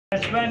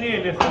Let's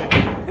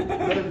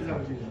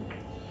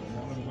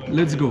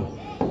go.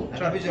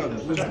 Kan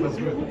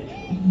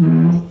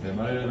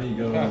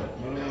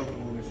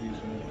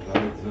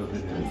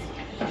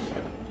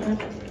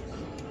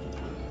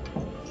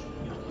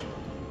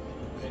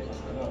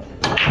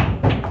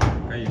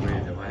je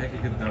weten, maar heb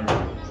ik het nou?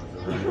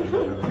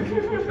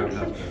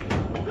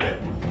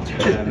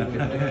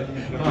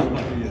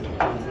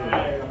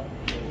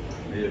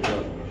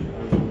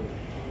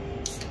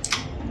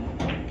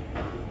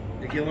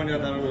 Ik heb maar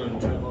net aan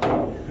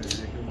de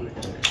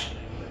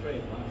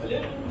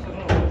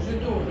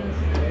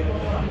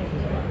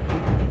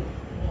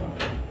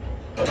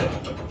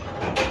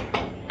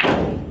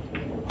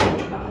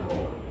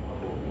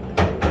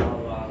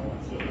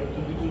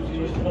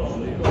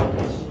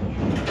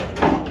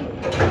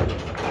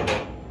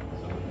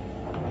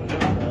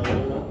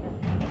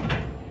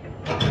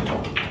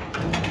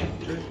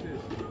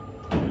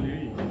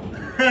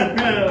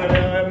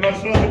non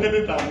sono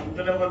delle tante,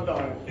 delle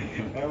montagne.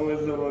 È un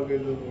mezzo poco che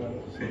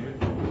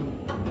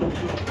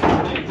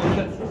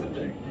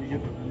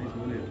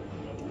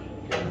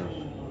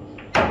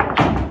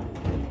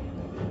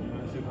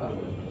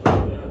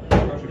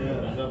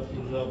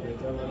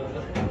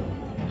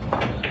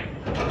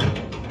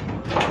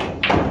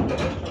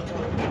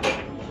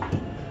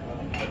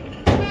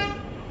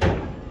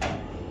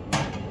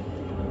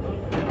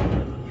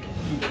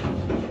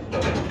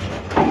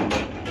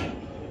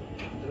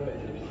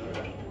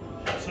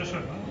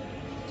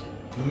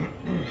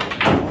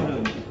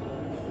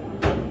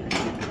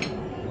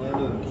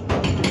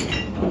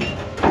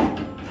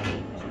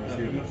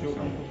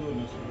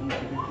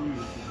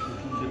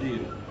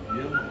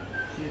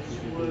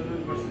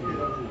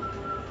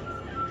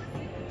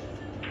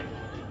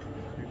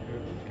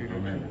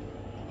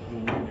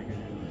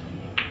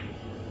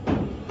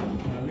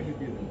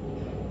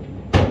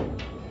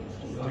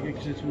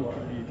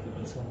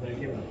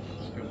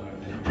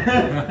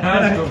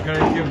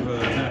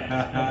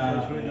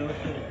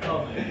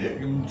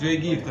Twee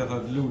gift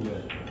dat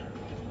lude.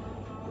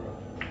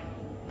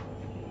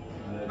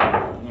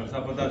 Non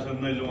sta portando sul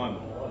noi Giovanni.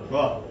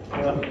 Va.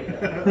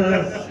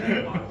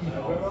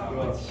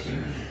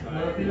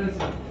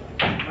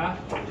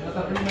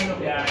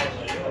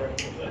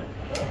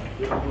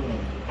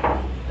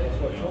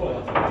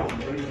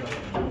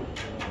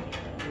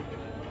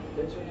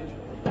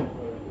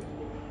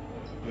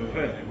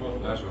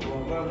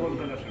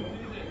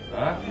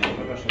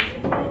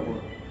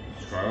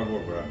 Скоро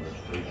брат,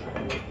 что еще?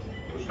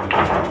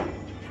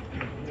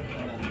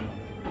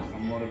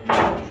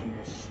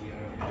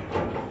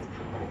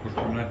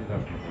 Кушкунати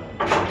даш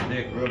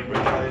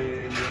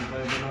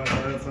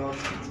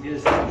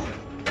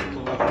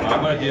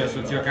Amadia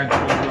socia kan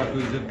tu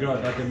izet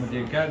grad atë më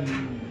dje kan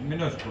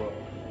minus po.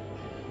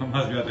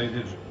 Mas vjet ai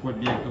diç ku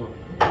dje këtu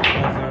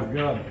 40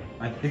 grad,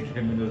 atë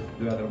ke minus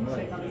 4 më.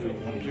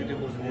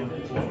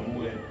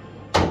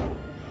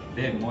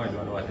 Dhe moj do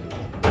atë.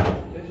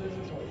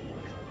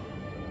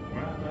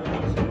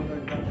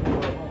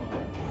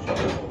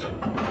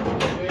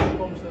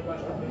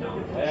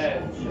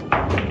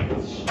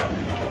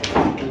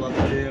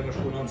 Ma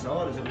shkunon sa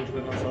ore, se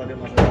buçi në sa ore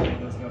më së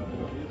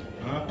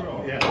Ah, pro.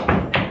 Ja.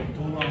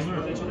 Tu më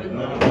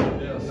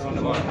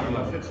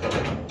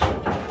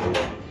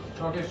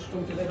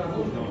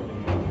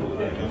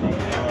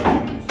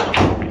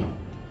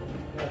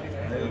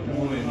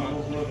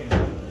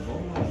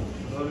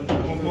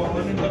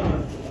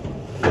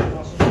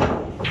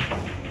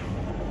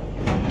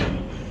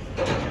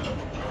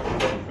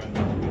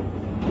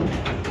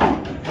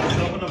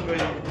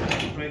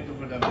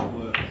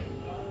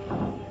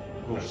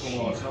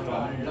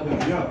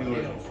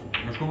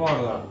Mas como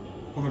orada?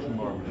 Como é que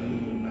morre?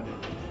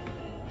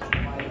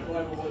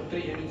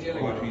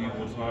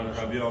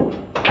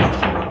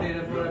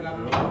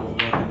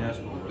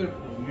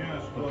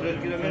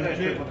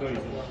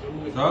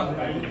 Só?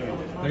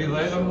 3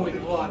 lejta?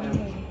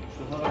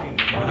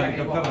 Mora i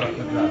kaptar da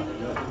të tra.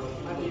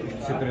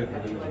 Si tretë.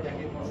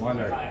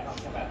 Malar.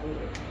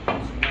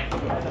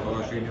 Po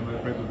shihni më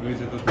prej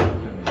publizit të të.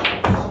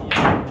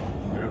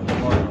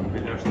 Rekomoram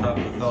bilja 7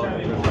 të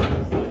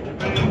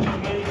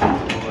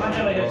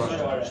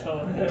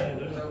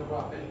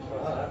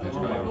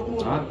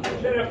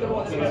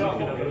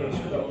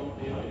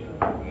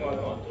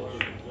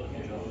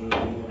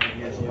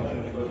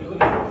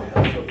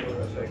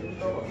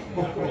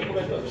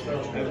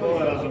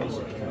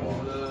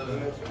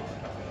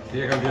Ti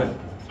e kam vjetë?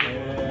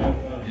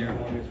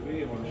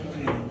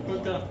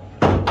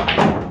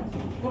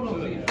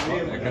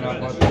 E kana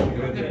pas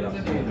kredi da.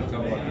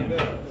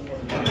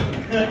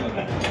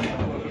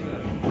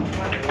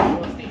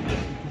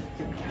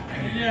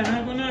 Ja, ne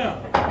po ne.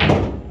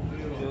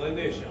 Filloj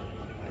ndeshja.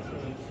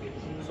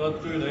 Sot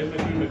kryna,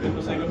 me këtë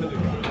pse këtë dy.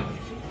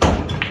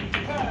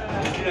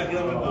 Ja,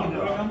 kjo më punë.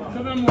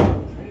 Çfarë më?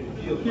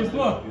 Ti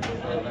po?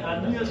 A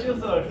dia si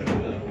thash.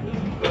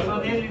 Sa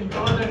deri në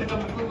tonë që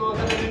kam shkuar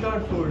ose në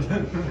darkë furt.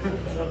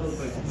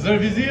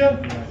 Zërvizia?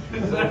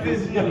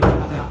 Zërvizia.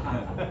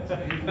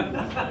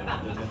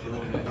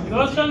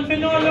 Nossa, no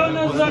final eu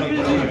não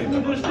sabia de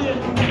gostei.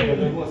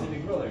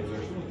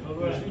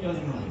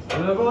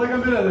 Não vou lá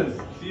campeonato deles.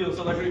 Sim, eu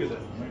sou da cricket.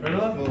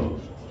 Verdade?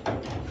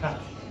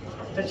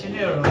 Tá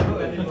chineiro,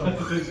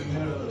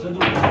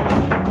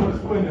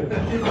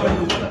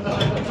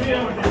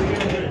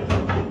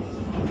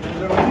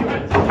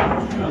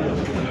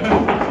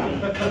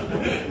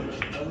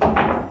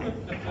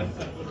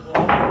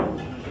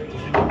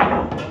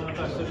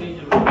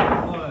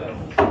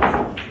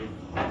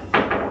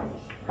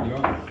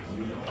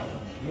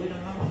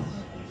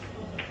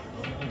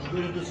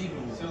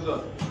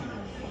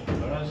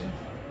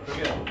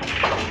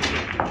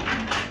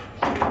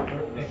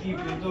 aqui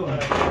pintou.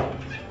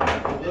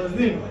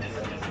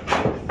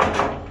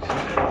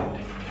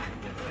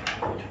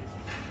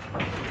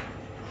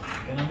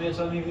 Que não veio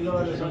só nem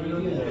vilão, só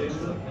vilão.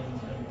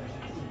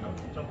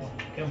 Tá bom,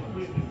 que bom.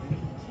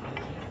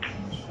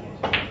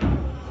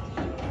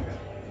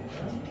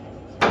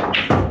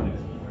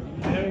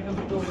 Ele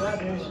captou lá,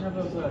 ele ensinou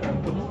a usar.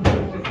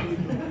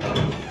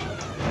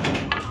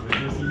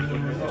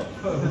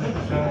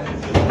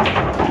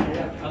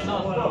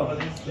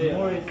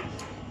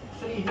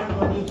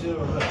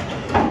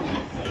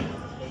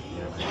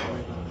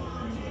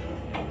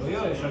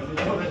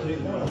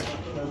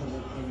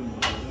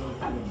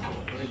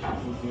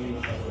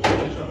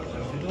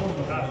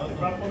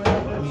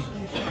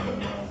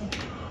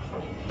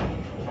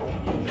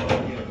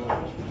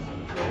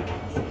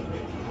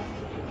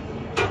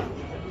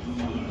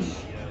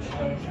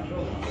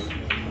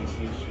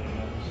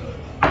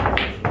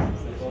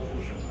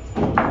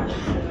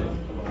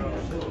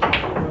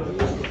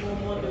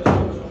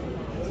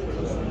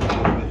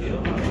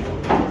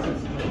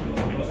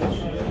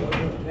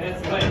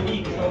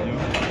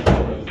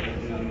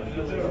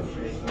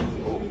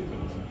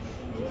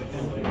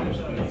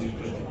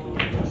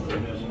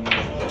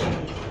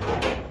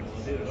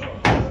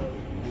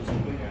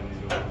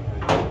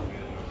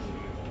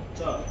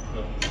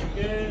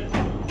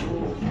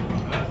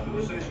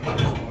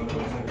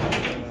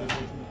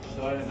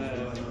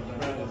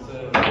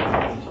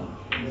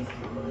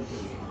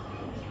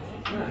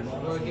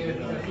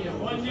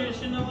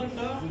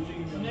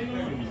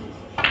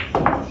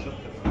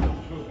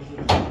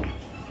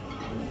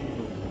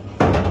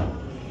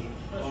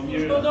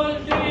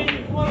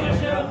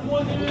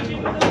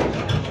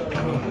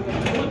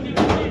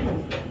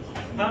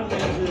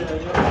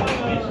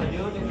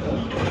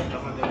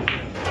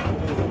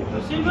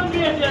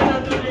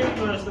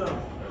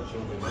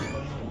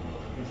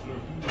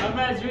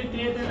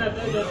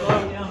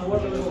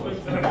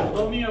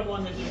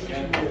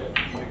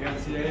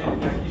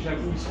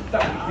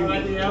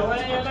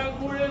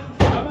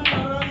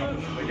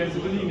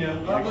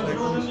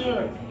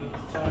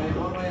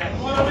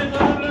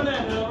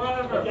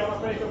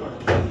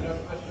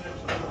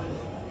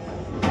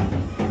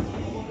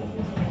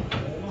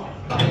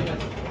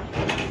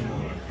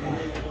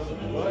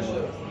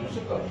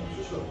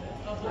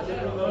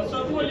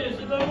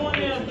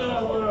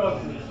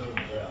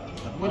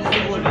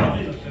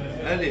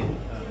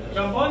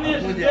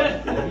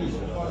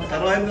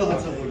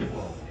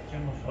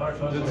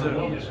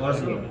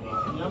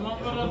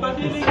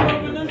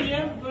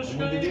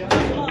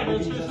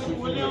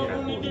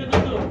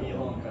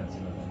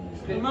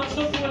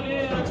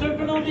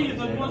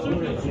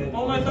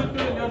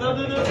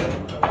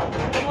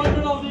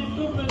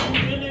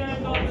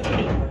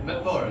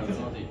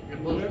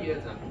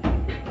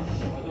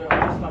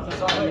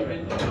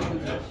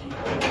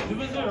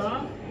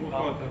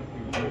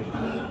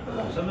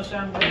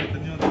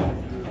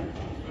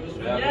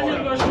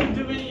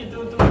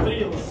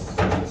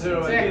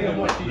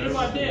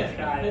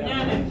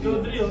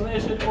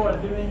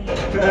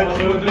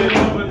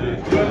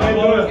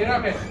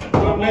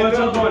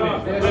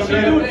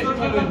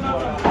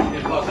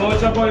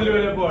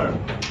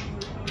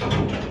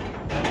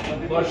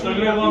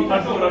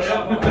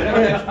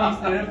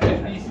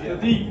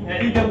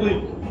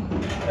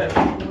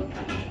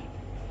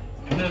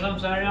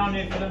 Começamos a Arjan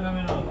e filmar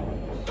minuto.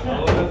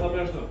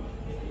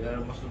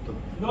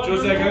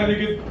 Zhuja, kan du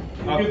inte...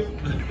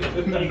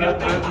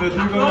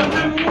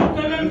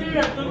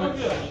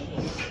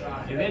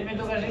 Jag vet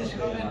inte vad det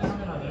ska vara.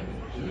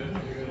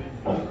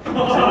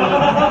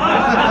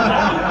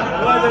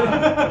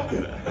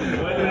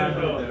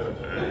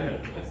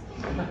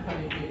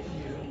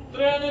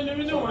 Tränar du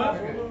nu då?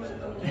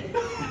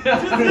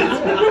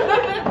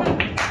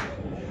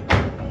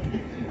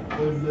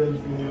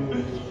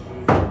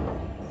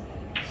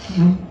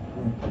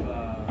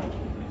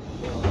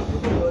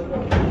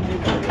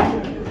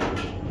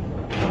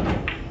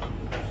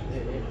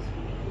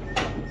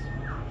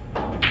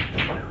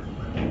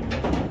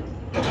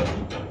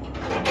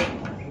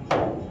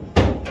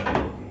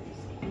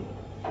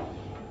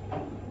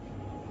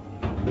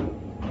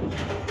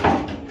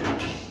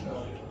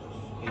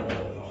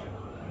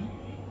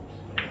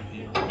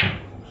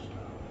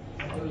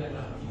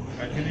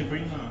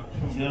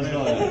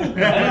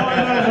 Não,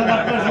 já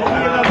tá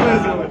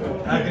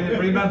com a Anche nel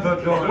primo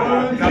Fatjon.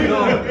 Anche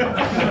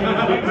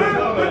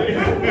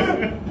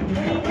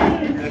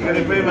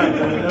nel primo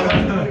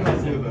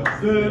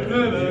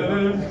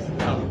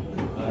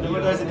devo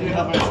dare sentire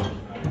la prezzo.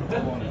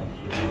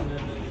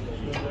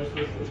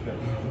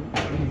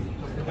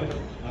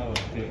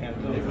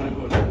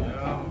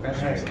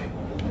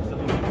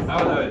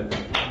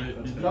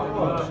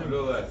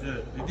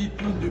 Dit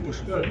plus de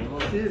bouche.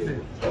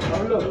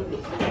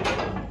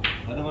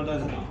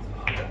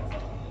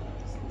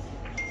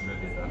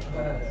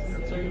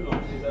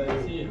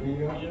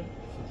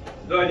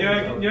 Да,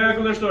 не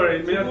куда что,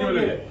 меня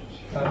отнимали.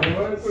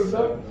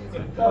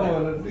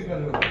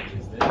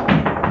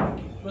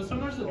 Vad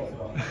som helst.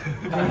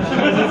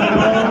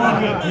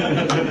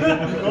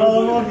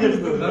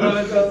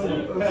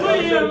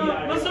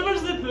 Vad som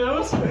helst det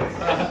prövas.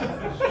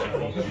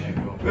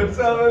 Men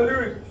samma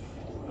lugn.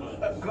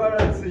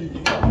 Currency.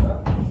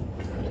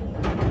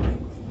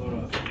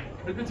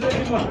 Det blir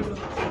tredje match.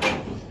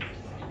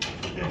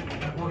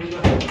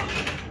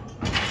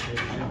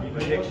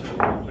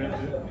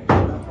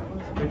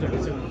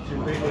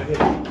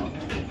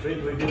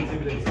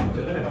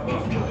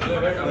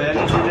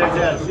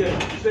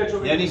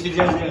 Я не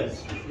сидел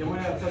здесь. Я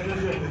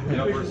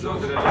просто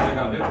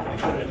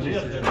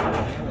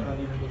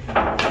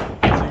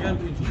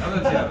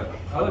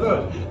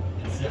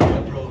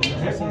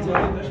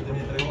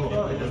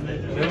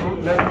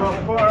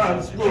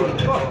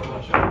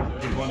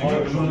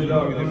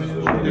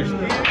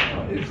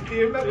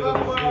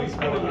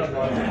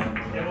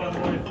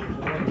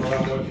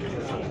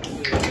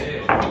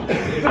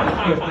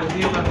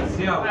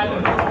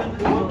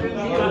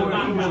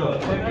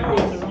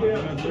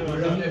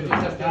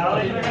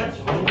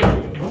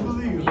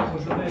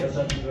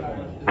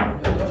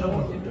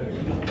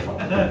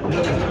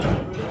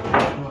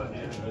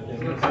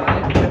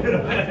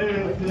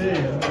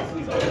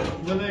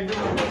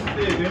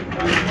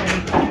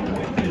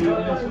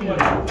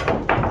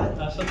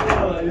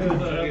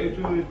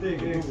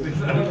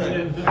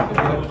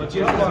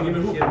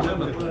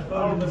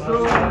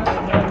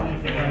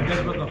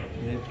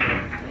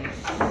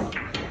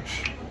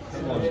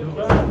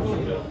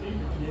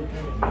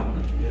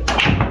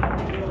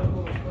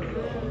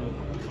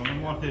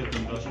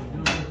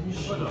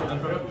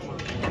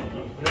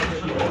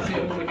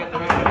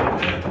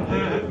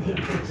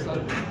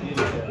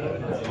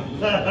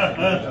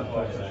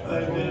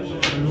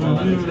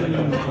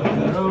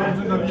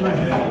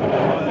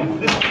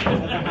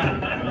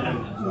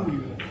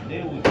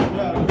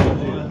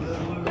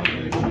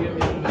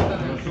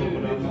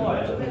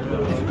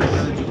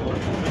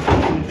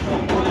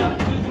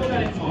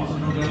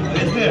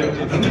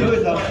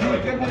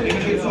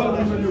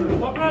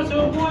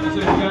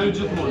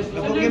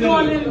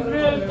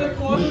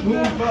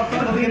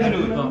реально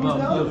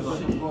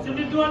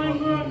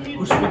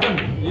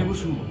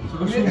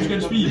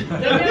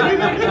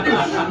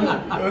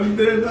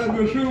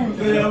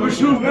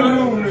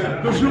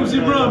Пошел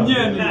зебра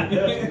мне.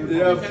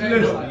 Я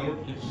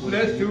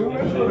пляшу,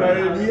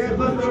 не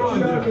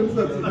подробно.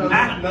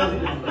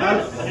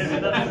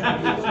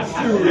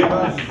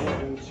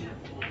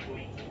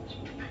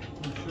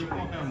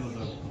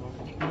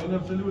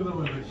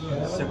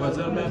 C'est quoi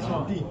ça, le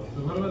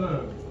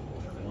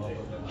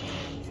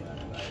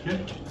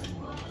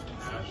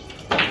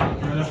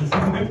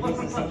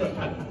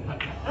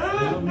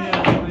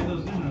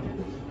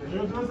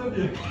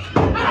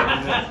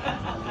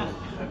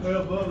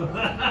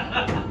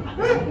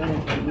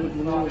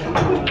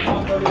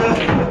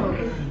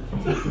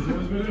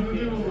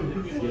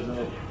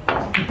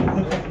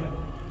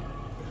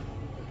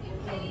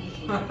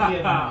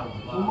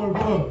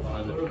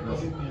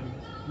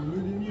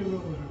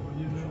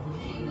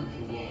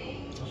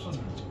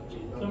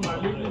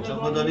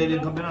Quando avevi il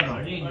campionato?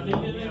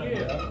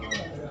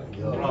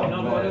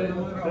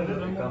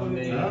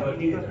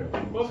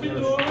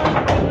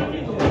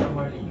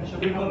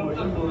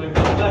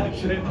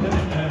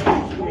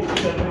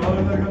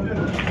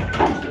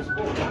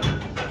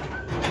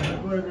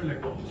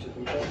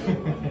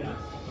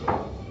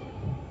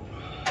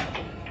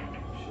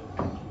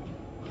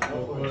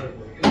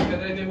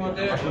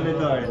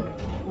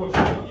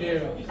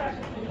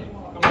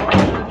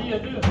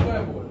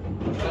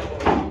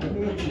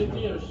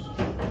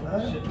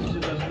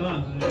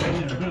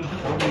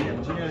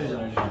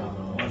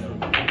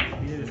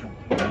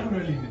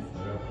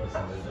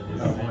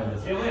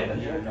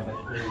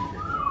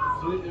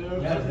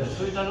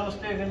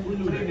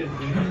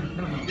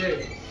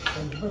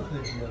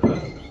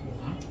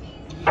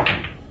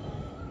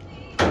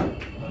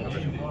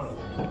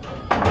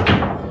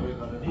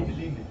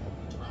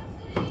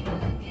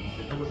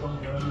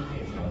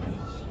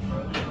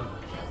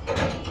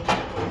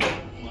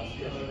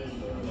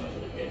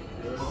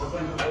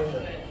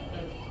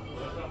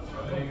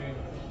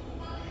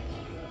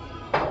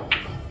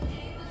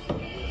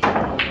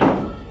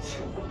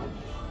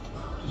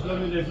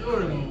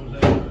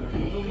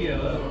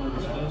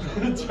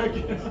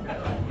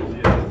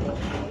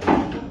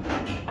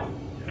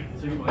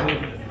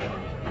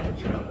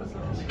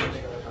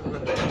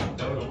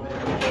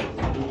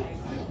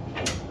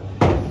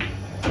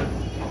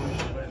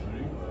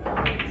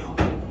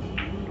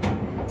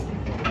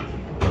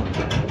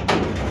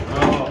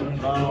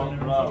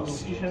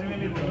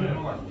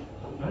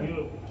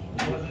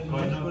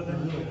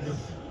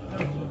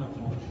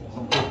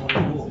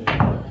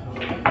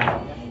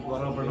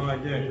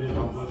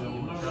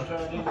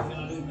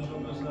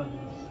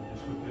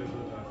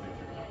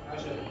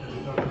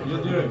 Jo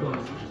direkt.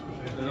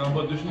 Dhe nga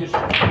bët dyshnish.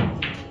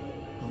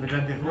 Në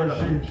kanë të fola.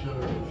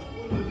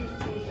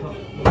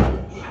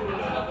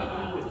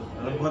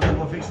 Edhe po të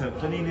po fikse,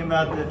 të nini me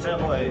atë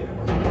çapoj.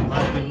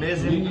 Atë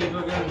bilmezin. Nini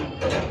do kanë.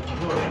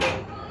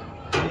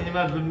 Nini me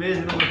atë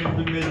bilmezin, nuk e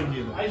bilmezin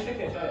gjithë. Ai ishte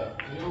keq, ajo.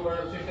 Ju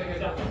vërë ishte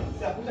keq.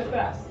 Sa punë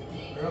pas.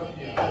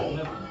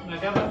 Në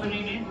kapë të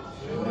nini?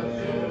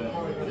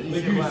 Me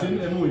gysin,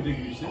 e mujt e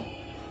gysin.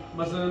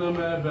 Masë në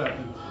me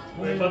bertin.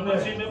 Me pa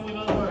përësin me mujt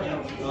në të bërë.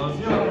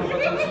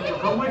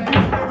 Ka me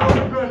gysin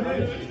e gërë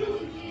bërë.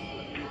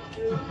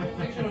 E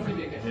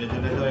të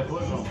vedoj e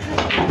forë,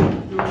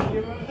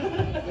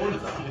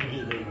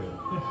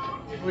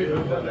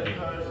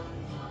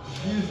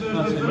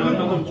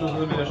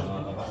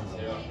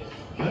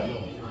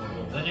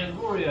 Në një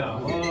zburja,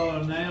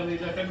 në e dhe i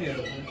të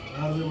kamerë.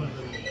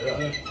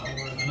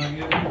 Në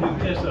një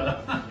pjesa.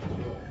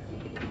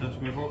 Në të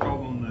shme po ka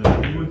unë në...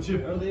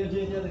 Erdhe e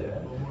gjenja dhe,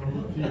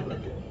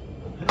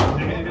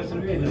 Në keni ka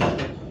sërvjetë.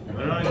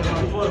 Në rani të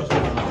në forë,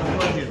 në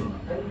forë gjithë.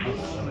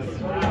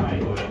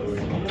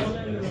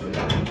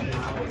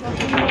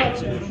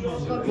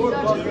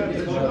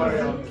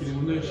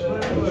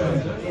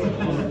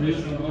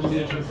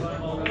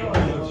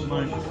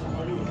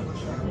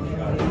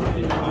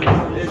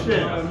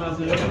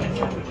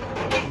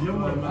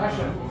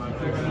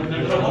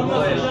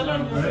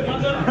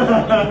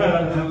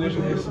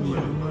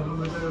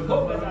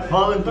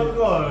 Falën të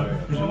përgore.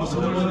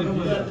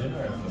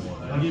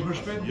 A një për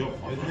shpet? Jo.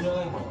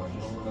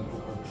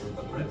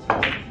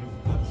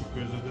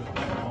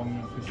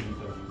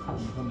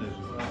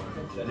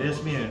 Dhe e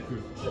smire.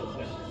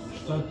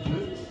 7-2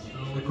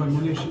 dhe kanë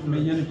munesh me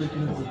njëni për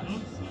kënë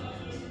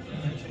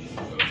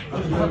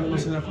të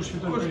mëse në kush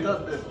fiton për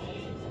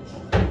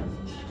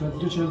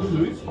 2 që në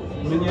lujt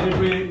me njëri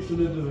për të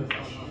në dëve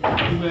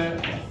me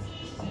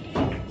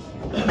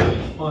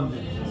andi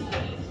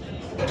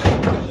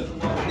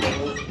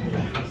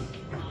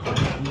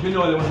në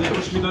finale mëse në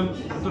kush fiton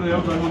të në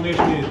javë kanë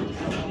munesh me jetë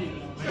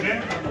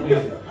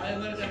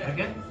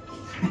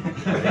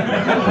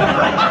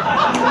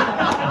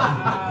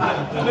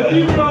Në ti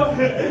bro!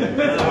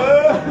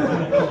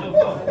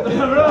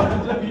 Bro!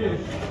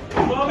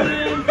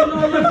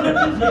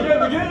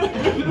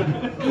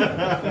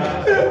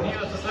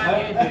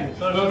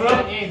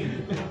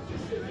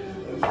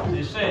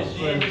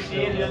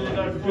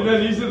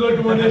 Finalisti do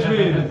të më nesh me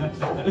jetë.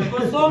 Po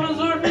sa me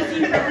zor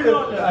fizik në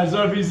finale? A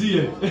zor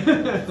fizike.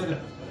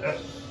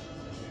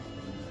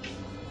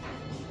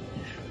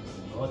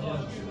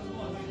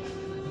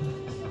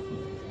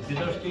 Ti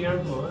do shtirë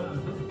po,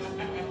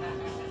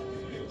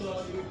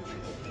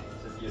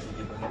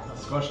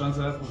 S'ka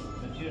shanse e po.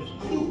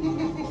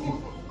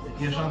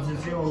 Ti e shansë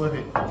si o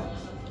vëti.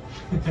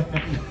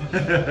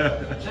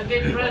 Se ti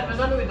të pres me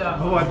të lujta?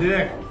 Hua,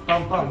 direkt,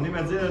 pam, 1-0,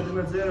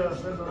 2-0,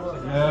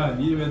 Ja,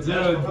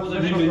 1-0,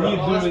 2-1,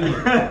 2-1.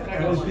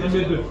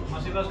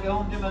 Mas i pas ke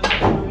unë 2-2.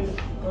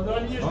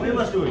 A mi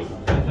mas luj.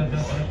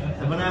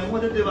 E bëna e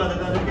mundë të vate,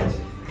 da të kesh.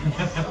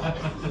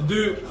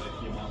 2.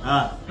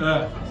 Ah.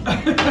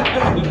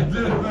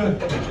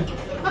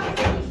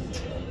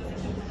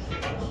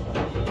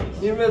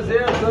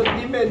 1-0, sot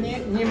 1-2,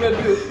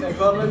 e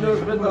ka me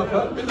nërsh me të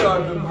farë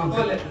miliardën.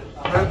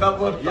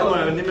 Ja, ma,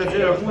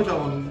 1-0 kuta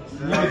unë.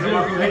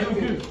 1-0 ku hekëm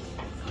kjo.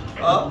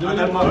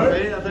 Ata më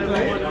prej, ata më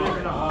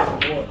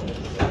prej.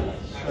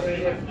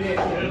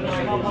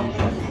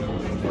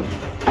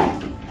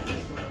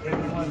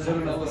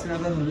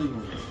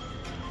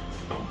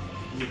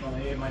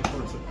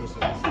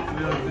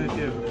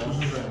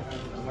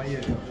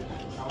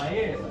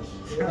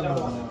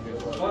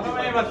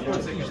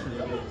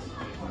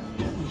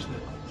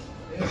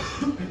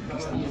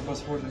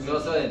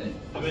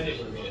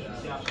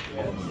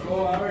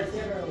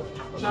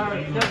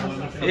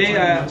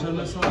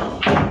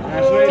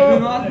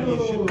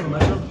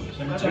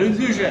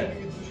 Zhuja.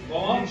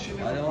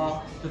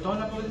 Të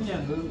tonë apo vetë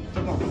njënë? Të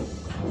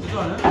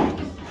tonë,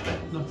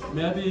 no,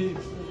 me hapi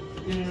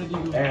keni në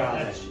digu.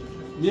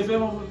 Mje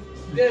fema po.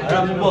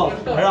 Haram në bo,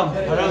 haram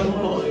në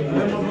bo.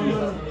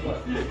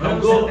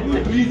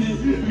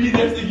 Vidi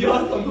është të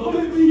gjatë, të ngo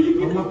me mi.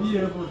 Por ma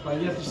pije, por pa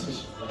jetë ishtë.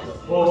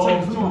 Po,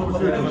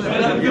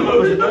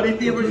 do një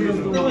tje për që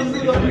të me si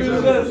do pyrë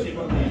vërë.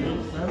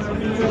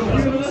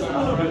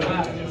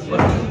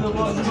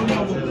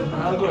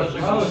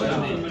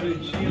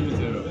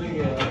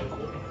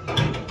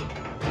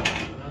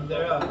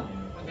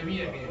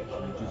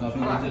 Që sa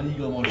pinë të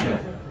liga, mo shë.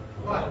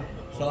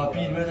 Sa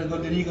pinë me të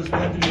gërë të ligës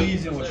me të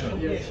lizje, mo shë.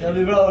 Shë e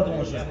livrarë të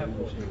mo shë.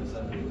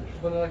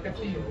 Bënë dhe ka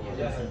finë.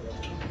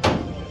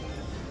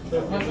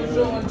 Ma të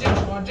shumë,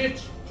 ma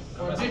gjiqë.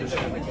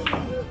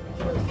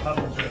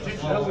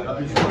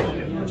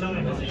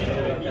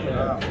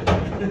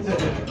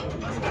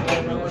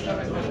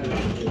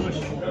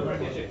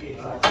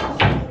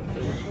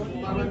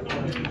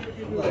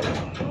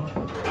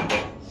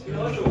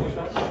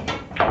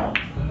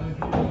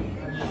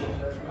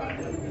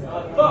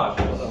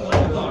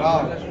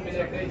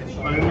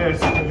 Faleminderit.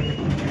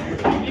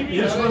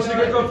 Jesh më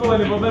shikë ka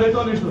foni, po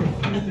meritoni kështu.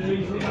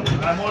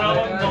 A mora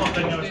unë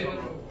notën njështë.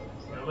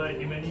 Edhe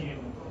i meni.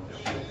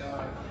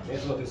 E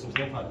zoti, së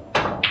më falë.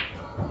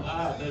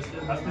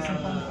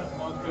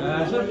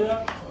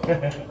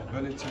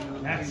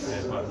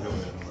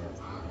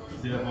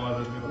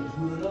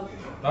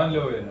 Tan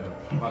lojën,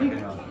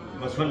 makina.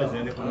 Mos fëllë se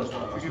ne konos.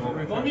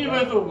 Po mirë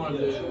me thu, ma dhe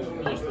njështë.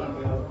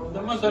 Dhe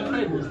ma sa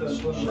krejtë.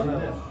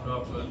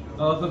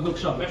 A të duk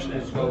shaf.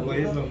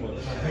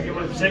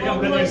 Se kam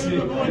këtërsi.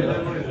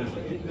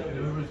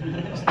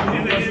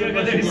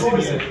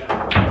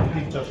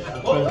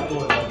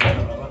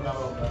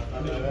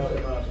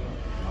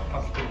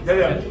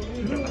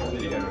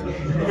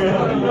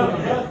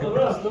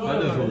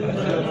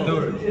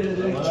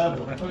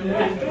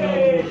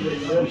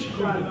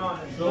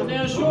 Ne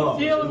është shumë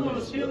tjellë, më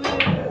s'jellë.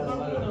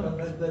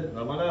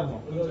 Normalno.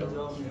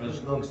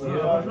 Është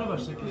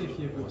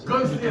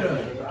gangstera.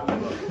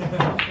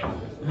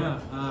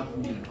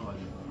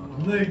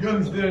 Ne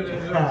gangster.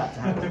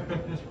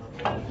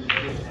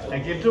 E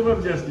ke të më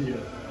gjesti.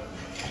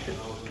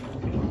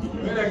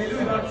 Mira che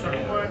lui non c'è.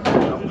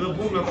 Në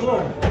punë me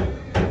kom.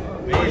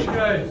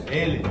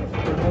 Eli.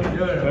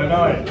 Jo.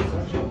 Renoj.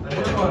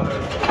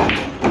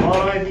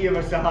 Mora e di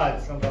me se hajt,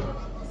 s'kam të.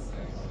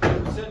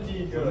 Senti.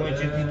 Mo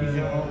që ti di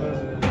se mo.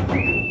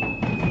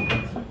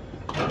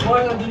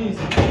 Guarda Denis.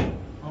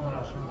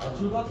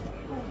 Zhuja.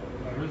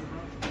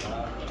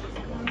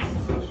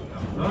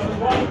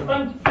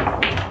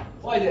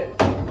 Hajde.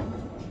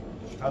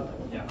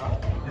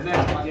 Ne,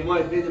 ma ti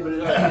moj vete për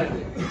rrugën.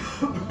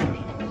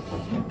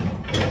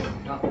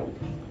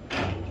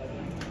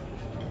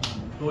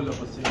 Tolla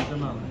po si të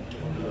mëndë.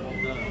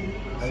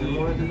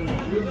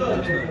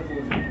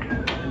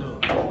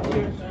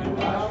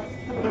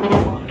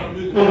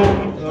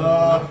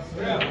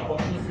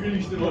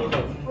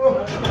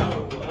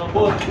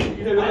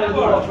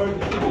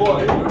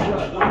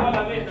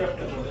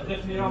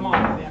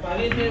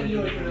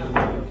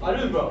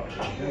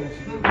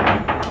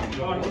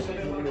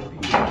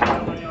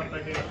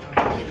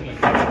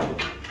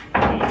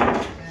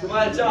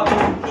 Vai ciao,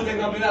 tu che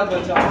campionato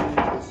ciao.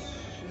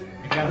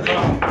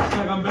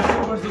 Sta kam besu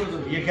për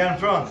zotën. Je kanë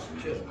front.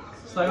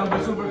 Sta kam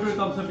besu për kryet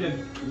tam se vjen.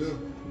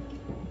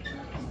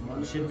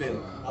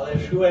 Ale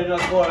shkruaj në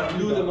akora,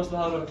 lutem mos të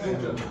harro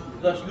lutem.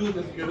 Dash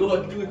lutem,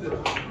 kërkohet lutem.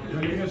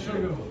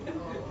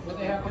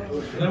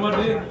 Ne më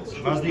di.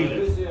 Vazhdim.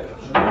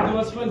 Ne do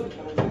të shpën.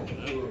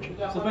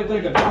 Sa pa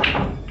tregën.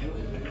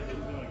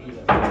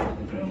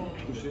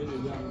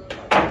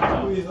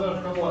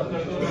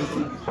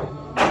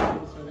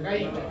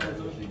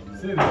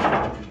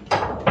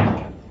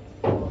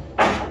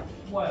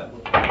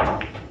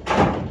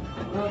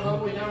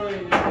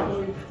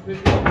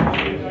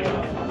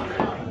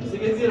 Se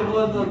che dire,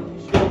 non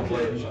stop.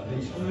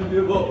 Non mi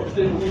devo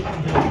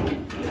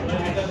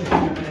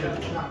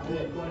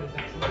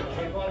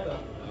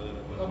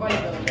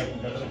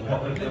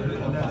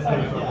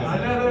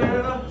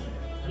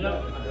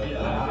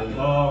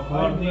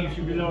Korni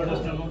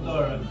jubilorës në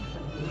kontore.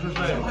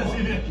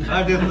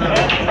 Hajde të.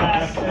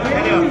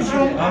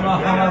 Ama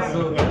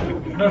hamasu.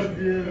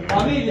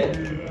 Famiglia.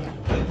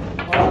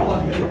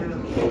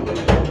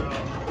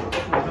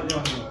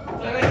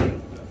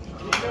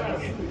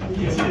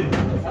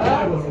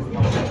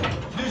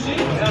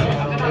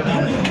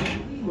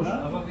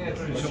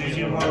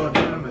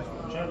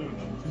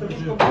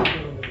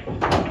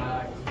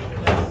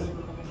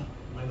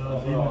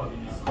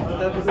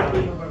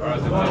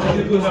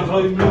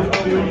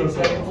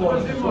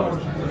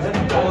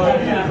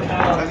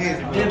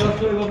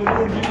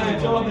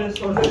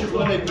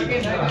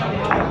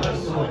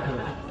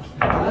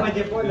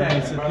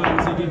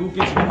 Se ti ku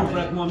ke shku për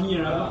atë më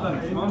mirë, apo thënë,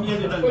 më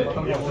mirë vetë.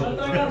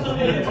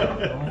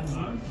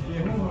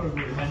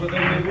 Po të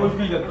më gol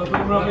filet, po të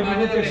më rapë më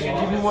vetë,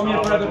 ti më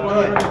mirë për atë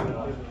program.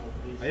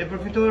 Ai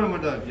përfitore më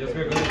dal. Jo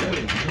s'ka këtë.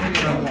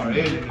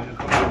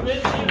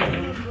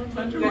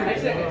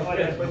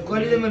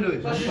 Quali dhe më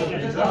lujt?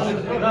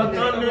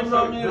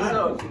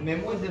 Me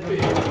mund dhe për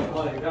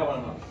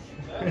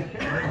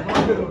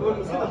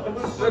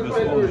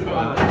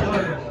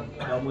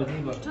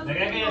Në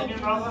ke jesë një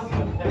prasa?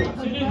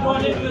 Cili do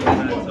një të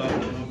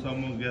Sa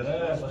mund vjetë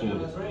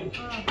studi.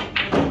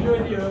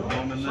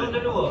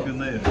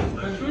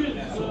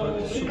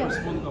 Super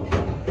sponsor.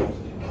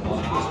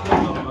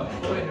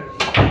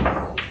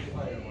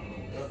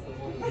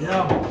 Ja.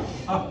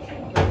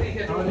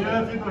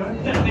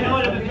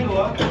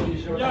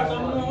 Ja,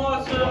 kam më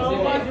hasë, o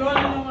ma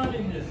gjoni në ma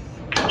linjës.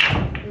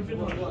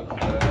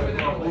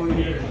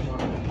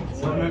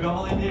 Se me ka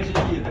mëllin një që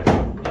tjetër.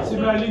 Si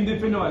me link di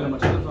finale, ma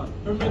që të thënë.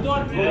 Për me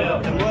dojnë për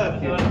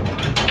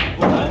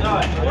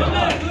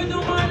Ole, kujtë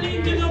ma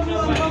linjë në për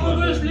më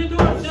bëgë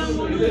shlitur, që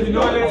më lutë.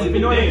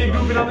 Finale ke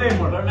grupin atë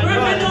emër. Për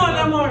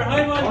finale, marë,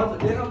 hajma.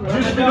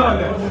 Gjysh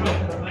finale.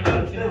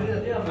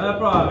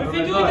 Pra. Për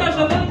fitu të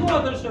është edhe në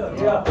kodër shë.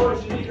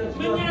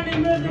 Me njërë një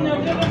mërë të një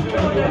gjëve shë.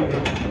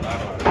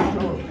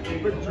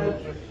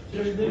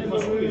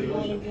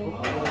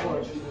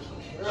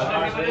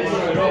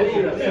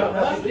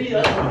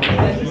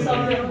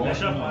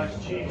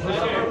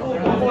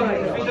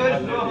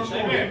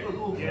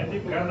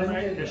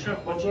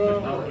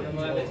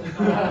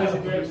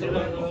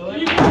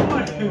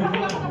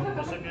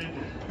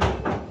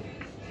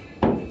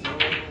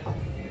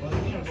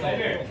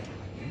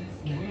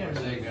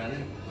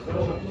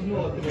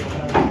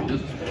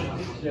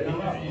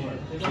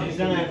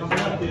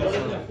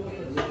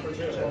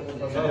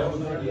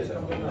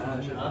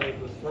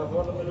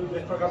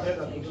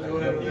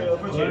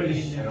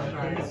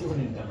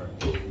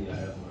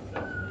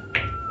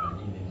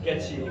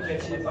 Get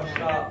you,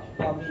 pasha,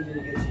 famiglia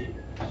di get you.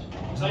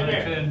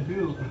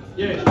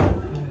 Yes.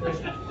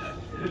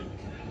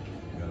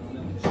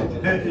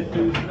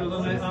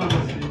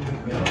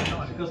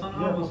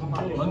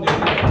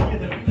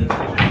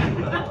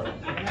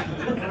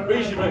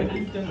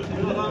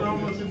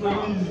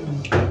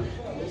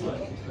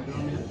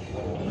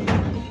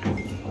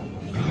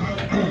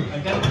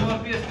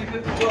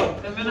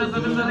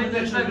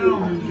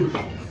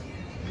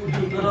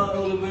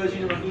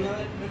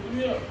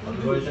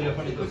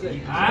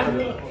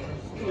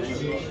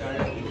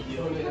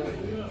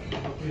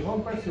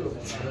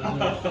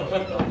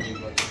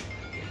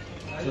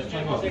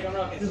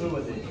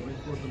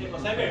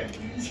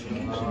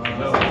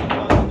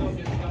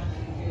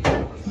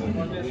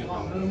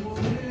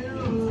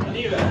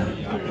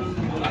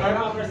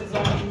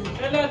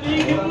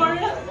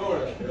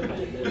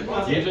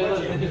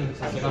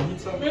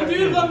 Men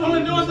du är fan på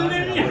en dåse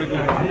ner.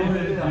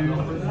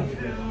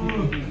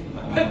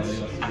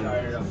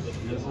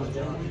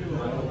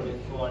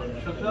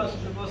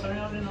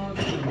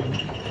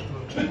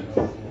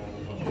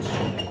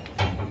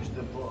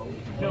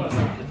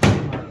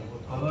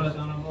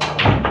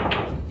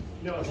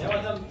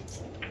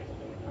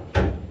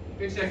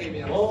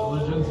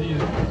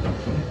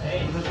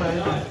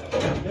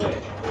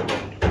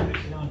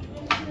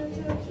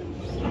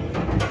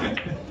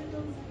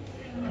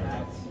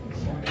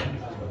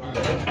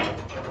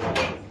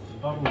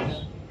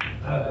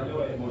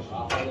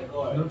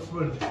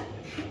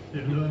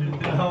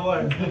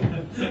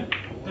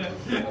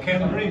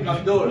 Can bring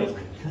outdoors.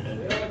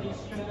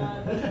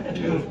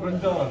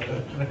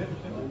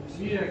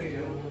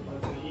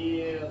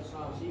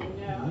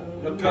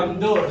 Look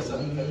outdoors.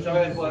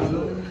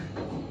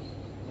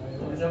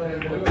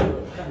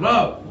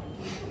 Bra!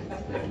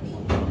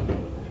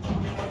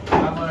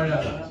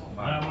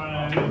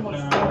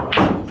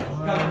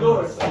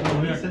 Outdoors.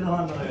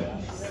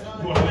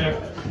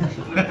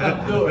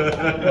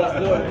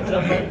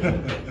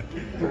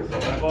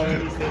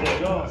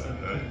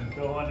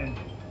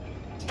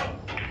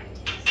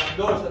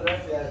 Doors are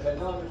right there, but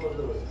not before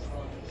doors.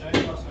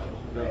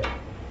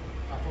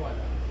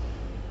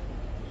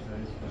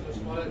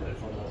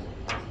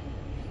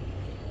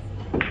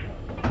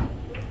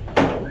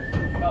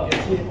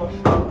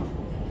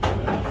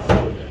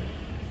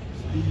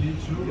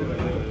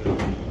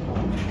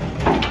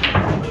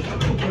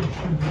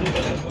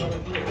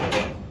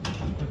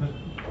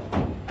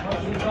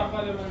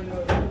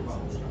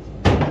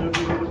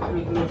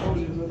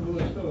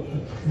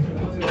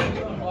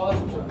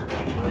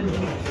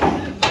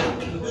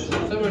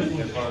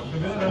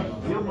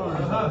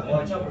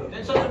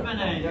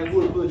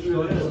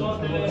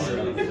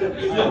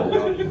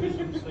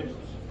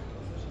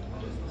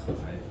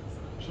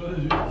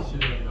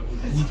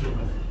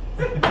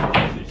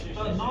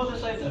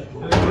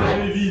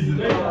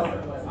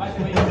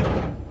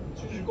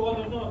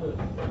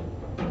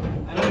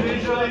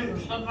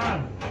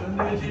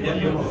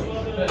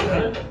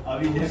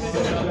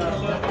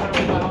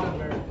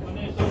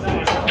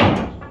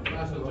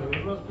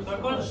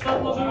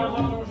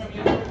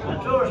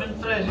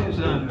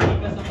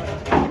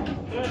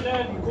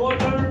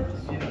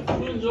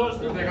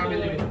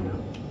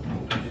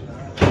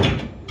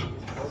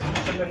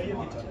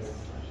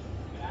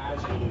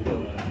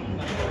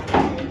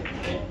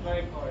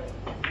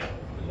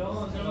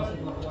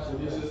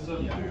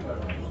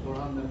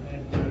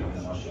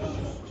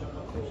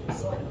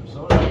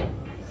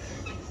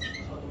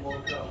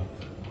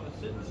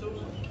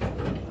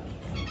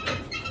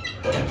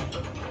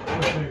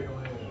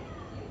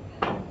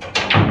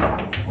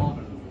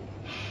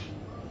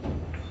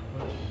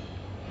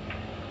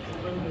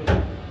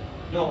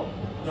 No,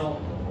 no.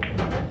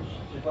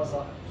 ¿Qué pasa?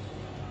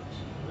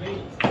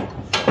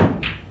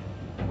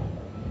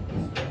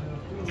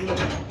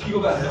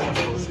 Digo basta.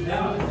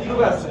 Digo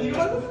basta. Digo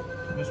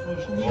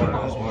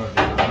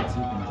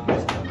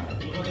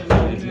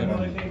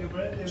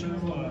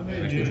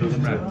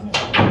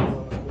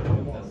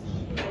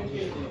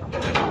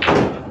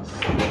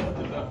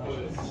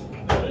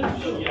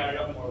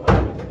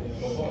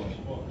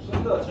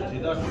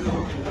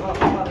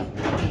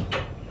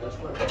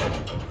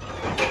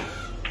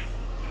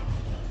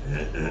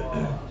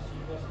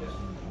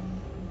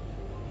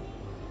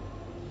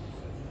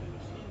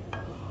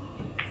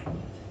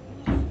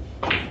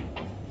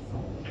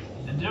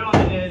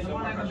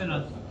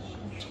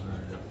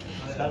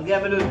Salga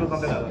minuto per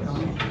cambiare.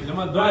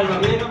 لما الدعاء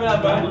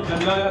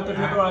لا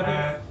تكلموا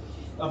على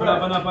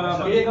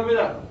أبنا ايه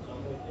كاميرا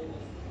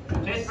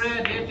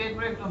Take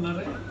break dan dan.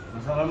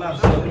 Non sarà mai.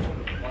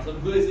 ما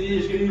صدقوا لي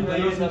سي شكرين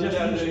هاي سامي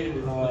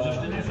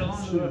Just in eerste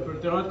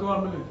Perterat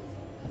kvar me lut.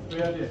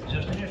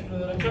 Just in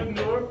eerste een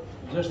door.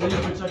 Just niet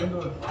voor second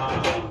door.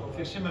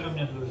 Fixen we hem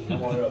net door.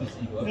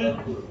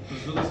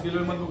 Dus dat is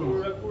kilo man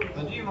bugul.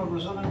 Dat die maar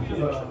zo dan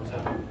weer.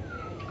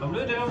 Kom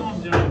nu daar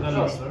om direct naar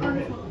links.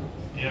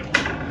 Ja.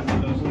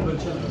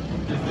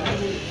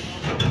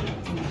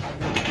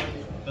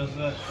 Dat is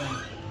wel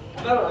fijn.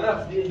 لا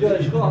لا دي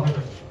جاي شباب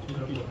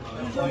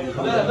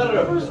لا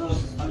درب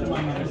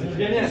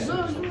جنيه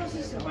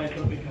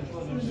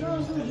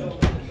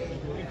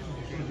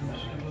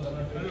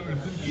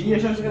هي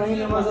شمس كان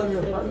هنا ما زال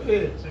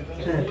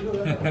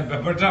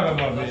Portava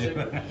babi.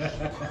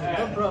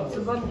 برا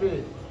سبان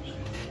بي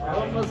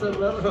هم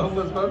سبان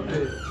هم سبان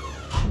بي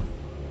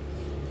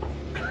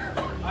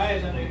Hij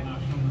is er nog.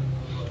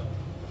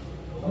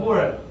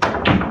 امور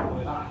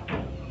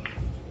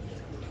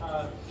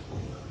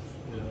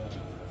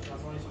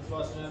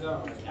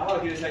Ja,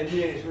 maar je zei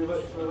niet eens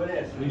voor de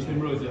rest. Wie is de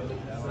brood?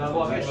 Nou,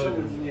 wacht even, zo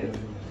niet.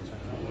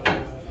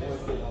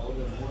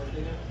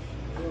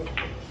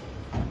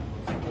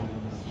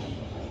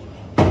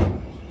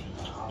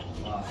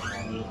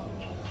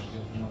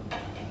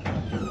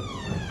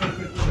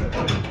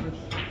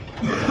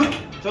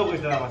 Zo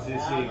is daar wat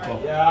is hier.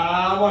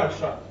 Ja, maar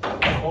zo.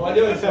 Wat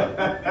doe je zo?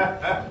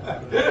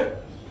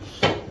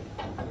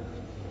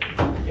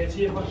 Je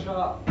ziet maar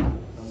zo.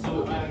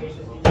 Zo.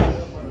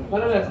 Maar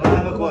dan is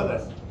Non è quadra.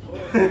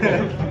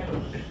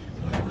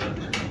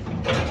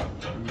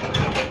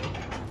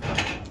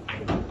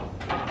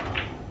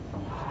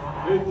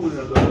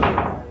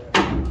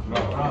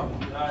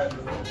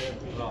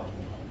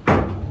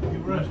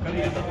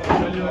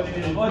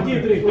 Wat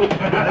die drie?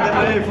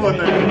 Guarda le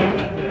foto.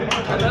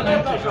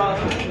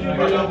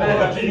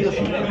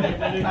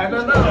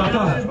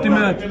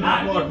 Timmerman.